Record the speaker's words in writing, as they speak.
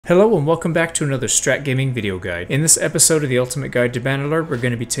Hello and welcome back to another Strat Gaming video guide. In this episode of the Ultimate Guide to Bannerlord, we're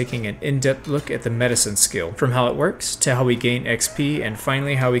going to be taking an in-depth look at the medicine skill, from how it works, to how we gain XP, and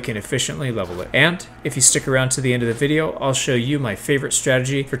finally how we can efficiently level it. And, if you stick around to the end of the video, I'll show you my favorite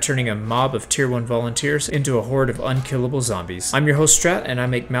strategy for turning a mob of Tier 1 volunteers into a horde of unkillable zombies. I'm your host Strat, and I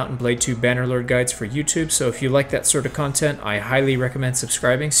make Mount & Blade 2 Bannerlord guides for YouTube, so if you like that sort of content, I highly recommend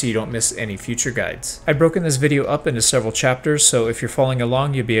subscribing so you don't miss any future guides. I've broken this video up into several chapters, so if you're following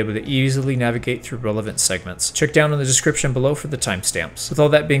along, you'll be able to easily navigate through relevant segments. Check down in the description below for the timestamps. With all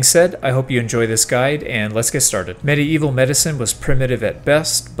that being said, I hope you enjoy this guide, and let's get started. Medieval medicine was primitive at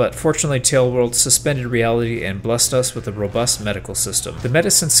best, but fortunately Tailworld suspended reality and blessed us with a robust medical system. The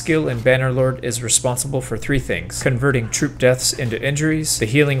medicine skill in Bannerlord is responsible for three things: converting troop deaths into injuries, the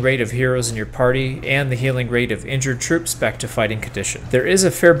healing rate of heroes in your party, and the healing rate of injured troops back to fighting condition. There is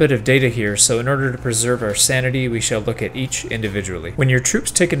a fair bit of data here, so in order to preserve our sanity, we shall look at each individually. When your troops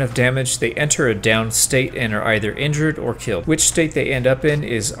take enough damage, they enter a down state and are either injured or killed. Which state they end up in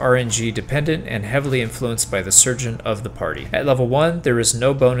is RNG dependent and heavily influenced by the surgeon of the party. At level 1, there is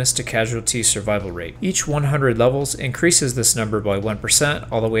no bonus to casualty survival rate. Each 100 levels increases this number by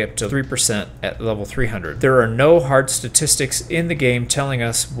 1% all the way up to 3% at level 300. There are no hard statistics in the game telling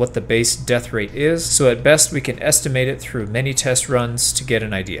us what the base death rate is, so at best we can estimate it through many test runs to get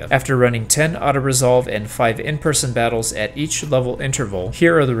an idea. After running 10 auto-resolve and 5 in-person battles at each level interval,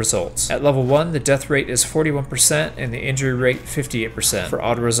 here are the results. At level 1, the death rate is 41% and the injury rate 58% for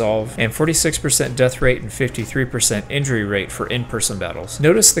auto-resolve, and 46% death rate and 53% injury rate for in-person battles.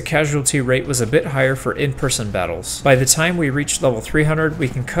 Notice the casualty rate was a bit higher for in-person battles. By the time we reach level 300, we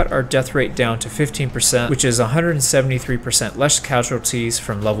can cut our death rate down to 15%, which is 173% less casualties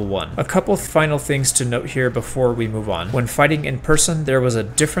from level 1. A couple final things to note here before we move on. When fighting in person, there was a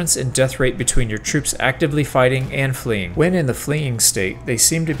difference in death rate between your troops actively fighting and fleeing. When in the fleeing state, they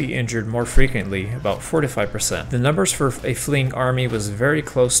seem to be injured more frequently, about 45%. The numbers for a fleeing army was very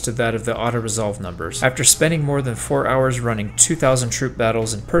close to that of the auto-resolve numbers. After spending more than 4 hours running 2,000 troop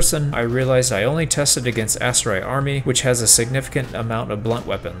battles in person, I realized I only tested against Aserai army, which has a significant amount of blunt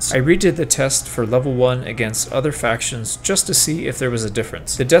weapons. I redid the test for level 1 against other factions just to see if there was a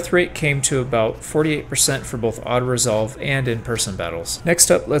difference. The death rate came to about 48% for both auto-resolve and in-person battles.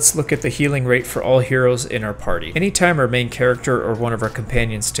 Next up, let's look at the healing rate for all heroes in our party. Anytime our main character or one of our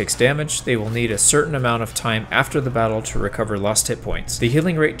companions takes damage, they will need a certain amount of time after the battle to recover lost hit points. The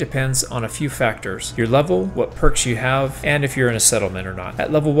healing rate depends on a few factors: your level, what perks you have, and if you're in a settlement or not.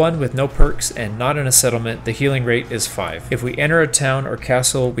 At level 1 with no perks and not in a settlement, the healing rate is 5. If we enter a town or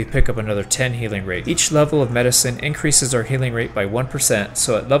castle, we pick up another 10 healing rate. Each level of medicine increases our healing rate by 1%,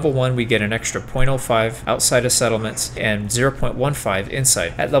 so at level 1 we get an extra 0.05 outside of settlements and 0.15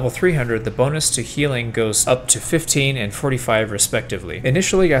 inside. At level 300, the bonus to healing goes up to 15 and 45 respectively.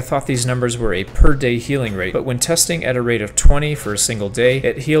 Initially, I thought these numbers were a per day healing rate, but when testing at a rate of 20 for a single day,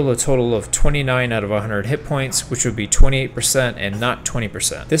 it healed a total of 29 out of 100 hit points, which would be 28% and not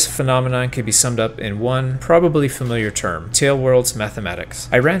 20%. This phenomenon can be summed up in one probably familiar term: Tailworld's mathematics.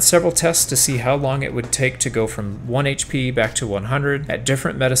 I ran several tests to see how long it would take to go from 1 HP back to 100 at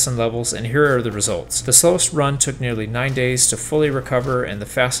different medicine levels, and here are the results. The slowest run took nearly 9 days to fully recover, and the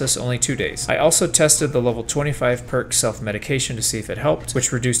fastest only 2 days. I also tested the level 25 perk self-medication to see if it helped,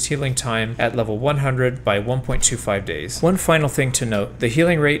 which reduced healing time at level 100 by 1.25 days. One final thing to note: the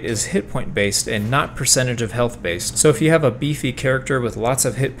healing rate is hit point based and not percentage of health based, so if you have a beefy character with lots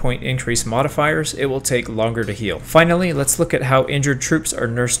of hit point increase modifiers, it will take longer to heal. Finally, let's look at how injured troops are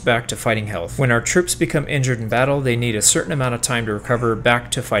nursed back to fighting health. When our troops become injured in battle, they need a certain amount of time to recover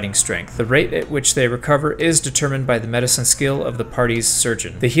back to fighting strength. The rate at which they recover is determined by the medicine skill of the party's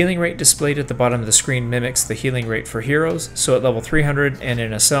surgeon. The healing rate displayed at the bottom of the screen mimics the healing rate for heroes, so at level 300 and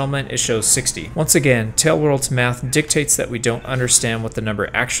in a settlement it shows 60. Once again, Tailworld's math dictates that we don't understand what the number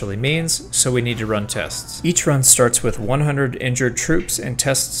actually means, so we need to run tests. Each run starts with 100 injured troops and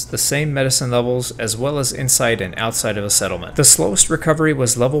tests the same medicine levels as well as inside and outside of a settlement. The slowest recovery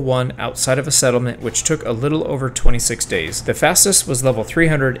was level 1 outside of a settlement, which took a little over 26 days. The fastest was level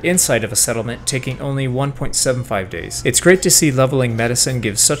 300 inside of a settlement, taking only 1.75 days. It's great to see leveling medicine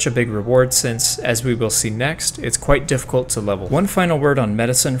gives such a big reward since, as we will see next, it's quite difficult to level. One final word on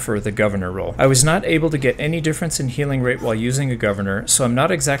medicine for the governor role. I was not able to get any difference in healing rate while using a governor, so I'm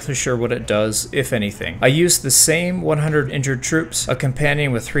not exactly sure what it does, if anything. I used the same 100 injured troops, a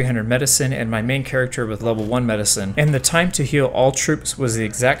companion with 300 medicine, and my main character with level 1 medicine, and the time to heal all troops was the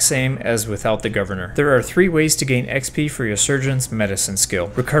exact same as without the governor. There are 3 ways to gain XP for your surgeon's medicine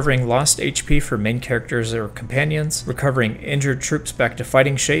skill: recovering lost HP for main characters or companions, recovering injured troops back to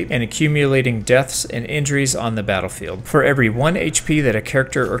fighting shape, and accumulating deaths and injuries on the battlefield. For every 1 HP HP that a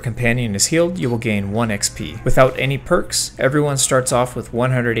character or companion is healed, you will gain 1 XP. Without any perks, everyone starts off with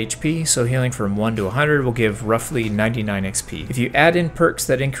 100 HP, so healing from 1 to 100 will give roughly 99 XP. If you add in perks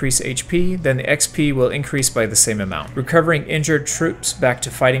that increase HP, then the XP will increase by the same amount. Recovering injured troops back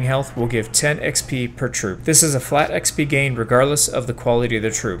to fighting health will give 10 XP per troop. This is a flat XP gain regardless of the quality of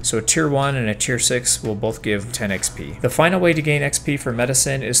the troop, so a tier 1 and a tier 6 will both give 10 XP. The final way to gain XP for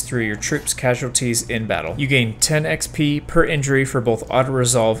medicine is through your troops' casualties in battle. You gain 10 XP per injury for both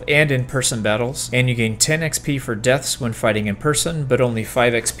auto-resolve and in-person battles, and you gain 10 XP for deaths when fighting in person, but only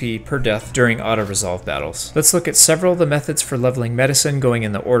 5 XP per death during auto-resolve battles. Let's look at several of the methods for leveling medicine, going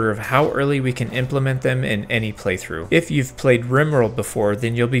in the order of how early we can implement them in any playthrough. If you've played RimWorld before,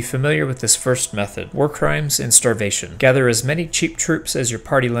 then you'll be familiar with this first method, War Crimes and Starvation. Gather as many cheap troops as your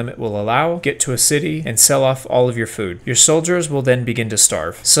party limit will allow, get to a city, and sell off all of your food. Your soldiers will then begin to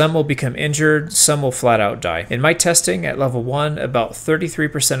starve. Some will become injured, some will flat out die. In my testing at level 1, about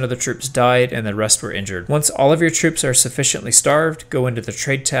 33% of the troops died and the rest were injured. Once all of your troops are sufficiently starved, go into the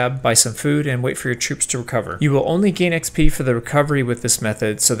trade tab, buy some food, and wait for your troops to recover. You will only gain XP for the recovery with this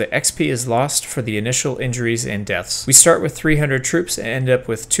method, so the XP is lost for the initial injuries and deaths. We start with 300 troops and end up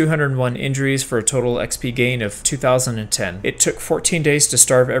with 201 injuries for a total XP gain of 2010. It took 14 days to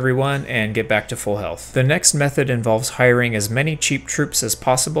starve everyone and get back to full health. The next method involves hiring as many cheap troops as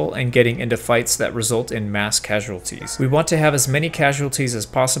possible and getting into fights that result in mass casualties. We want to have as many casualties as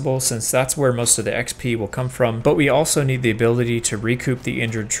possible since that's where most of the XP will come from, but we also need the ability to recoup the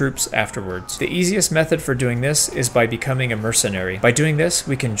injured troops afterwards. The easiest method for doing this is by becoming a mercenary. By doing this,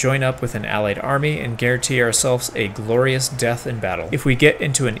 we can join up with an allied army and guarantee ourselves a glorious death in battle. If we get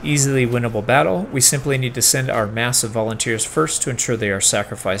into an easily winnable battle, we simply need to send our mass of volunteers first to ensure they are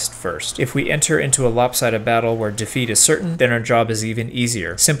sacrificed first. If we enter into a lopsided battle where defeat is certain, then our job is even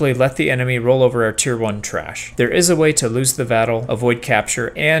easier. Simply let the enemy roll over our tier 1 trash. There is a way to lose the battle, avoid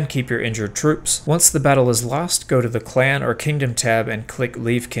capture, and keep your injured troops. Once the battle is lost, go to the clan or kingdom tab and click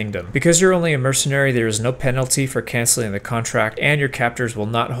leave kingdom. Because you're only a mercenary, there is no penalty for canceling the contract, and your captors will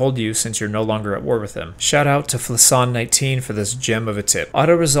not hold you since you're no longer at war with them. Shout out to Flasson19 for this gem of a tip.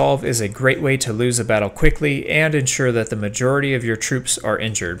 Auto-resolve is a great way to lose a battle quickly and ensure that the majority of your troops are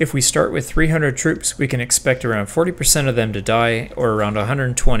injured. If we start with 300 troops, we can expect around 40% of them to die, or around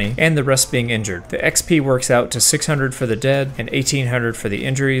 120, and the rest being injured. The XP works out to 600 for the dead, and 1800 for the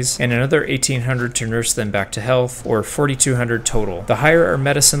injuries, and another 1800 to nurse them back to health, or 4200 total. The higher our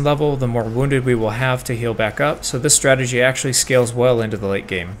medicine level, the more wounded we will have to heal back up, so this strategy actually scales well into the late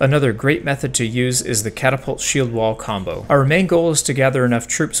game. Another great method to use is the catapult shield wall combo. Our main goal is to gather enough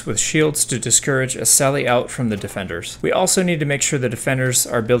troops with shields to discourage a sally out from the defenders. We also need to make sure the defenders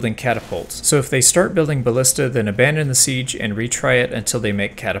are building catapults, so if they start building ballista, then abandon the siege and retry it until they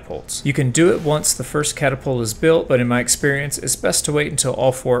make catapults. You can do it once the first catapult is built, but in my experience, it's best to wait until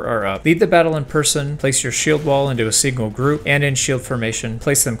all 4 are up. Lead the battle in person, place your shield wall into a single group, and in shield formation,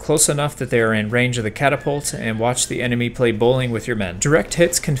 place them close enough that they are in range of the catapult, and watch the enemy play bowling with your men. Direct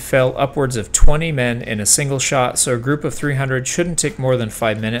hits can fell upwards of 20 men in a single shot, so a group of 300 shouldn't take more than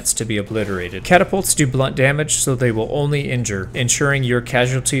 5 minutes to be obliterated. Catapults do blunt damage, so they will only injure, ensuring your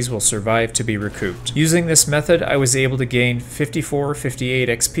casualties will survive to be recouped. Using this method, I was able to gain 58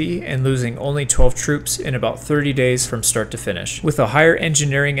 XP and losing only 12 troops in about 30 days from start to finish. With a higher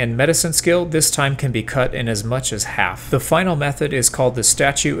engineering and medicine skill, this time can be cut in as much as half. The final method is called the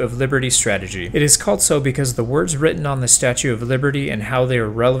Statue of Liberty strategy. It is called so because the words written on the Statue of Liberty and how they are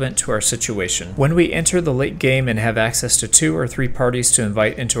relevant to our situation. When we enter the late game and have access to 2 or 3 parties to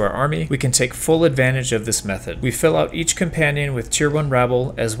invite into our army, we can take full advantage of this method. We fill out each companion with tier 1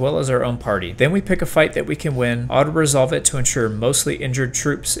 rabble as well as our own party. Then we pick a fight that we can win, auto-resolve it to ensure mostly injured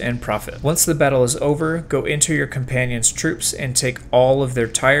troops and profit. Once the battle is over, go into your companion's troops and take all of their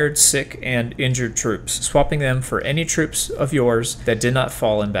tired, sick, and injured troops, swapping them for any troops of yours that did not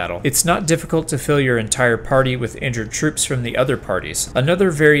fall in battle. It's not difficult to fill your entire party with injured troops from the other parties.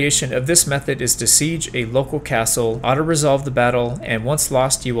 Another variation of this method is to siege a local castle, auto-resolve the battle, and once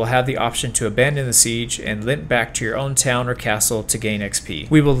lost you will have the option to abandon the siege and limp back to your own town or castle to gain XP.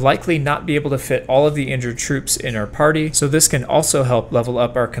 We will likely not be able to fit all of the injured troops in our party, so this can also help level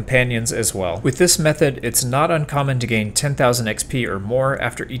up our companions as well. With this method, it's not uncommon to gain 10,000 XP or more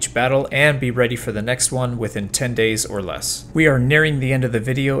after each battle and be ready for the next one within 10 days or less. We are nearing the end of the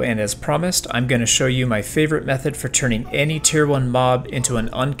video, and as promised, I'm going to show you my favorite method for turning any tier 1 mob into an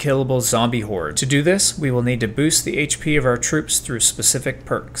unkillable zombie horde. To do this, we will need to boost the HP of our troops through specific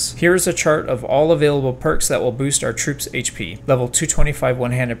perks. Here is a chart of all available perks that will boost our troops' HP. Level 225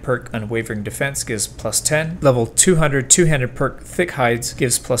 one-handed perk Unwavering Defense gives +10. Level 200 two-handed perk Thick Hides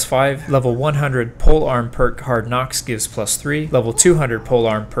gives +5. Level 100 Polearm perk Hard Knocks Max gives +3, level 200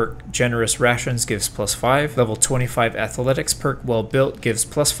 Polearm perk Generous Rations gives +5, level 25 Athletics perk Well Built gives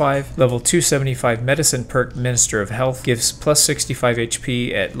 +5, level 275 Medicine perk Minister of Health gives +65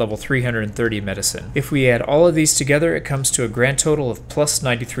 HP at level 330 Medicine. If we add all of these together, it comes to a grand total of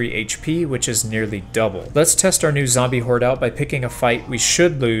 +93 HP, which is nearly double. Let's test our new Zombie Horde out by picking a fight we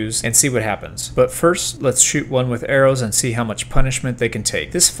should lose and see what happens. But first, let's shoot one with arrows and see how much punishment they can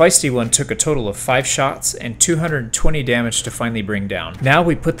take. This feisty one took a total of 5 shots and 220 damage to finally bring down. Now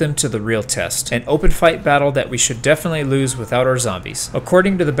we put them to the real test, an open fight battle that we should definitely lose without our zombies.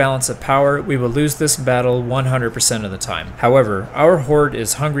 According to the balance of power, we will lose this battle 100% of the time. However, our horde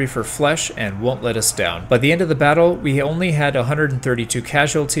is hungry for flesh and won't let us down. By the end of the battle, we only had 132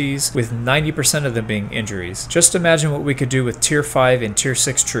 casualties, with 90% of them being injuries. Just imagine what we could do with tier 5 and tier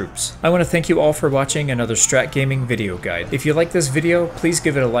 6 troops. I want to thank you all for watching another Strat Gaming video guide. If you like this video, please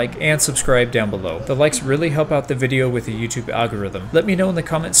give it a like and subscribe down below. The likes really help out the video with the YouTube algorithm. Let me know in the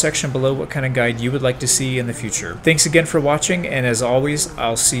comment section below what kind of guide you would like to see in the future. Thanks again for watching, and as always,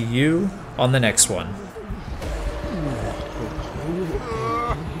 I'll see you on the next one.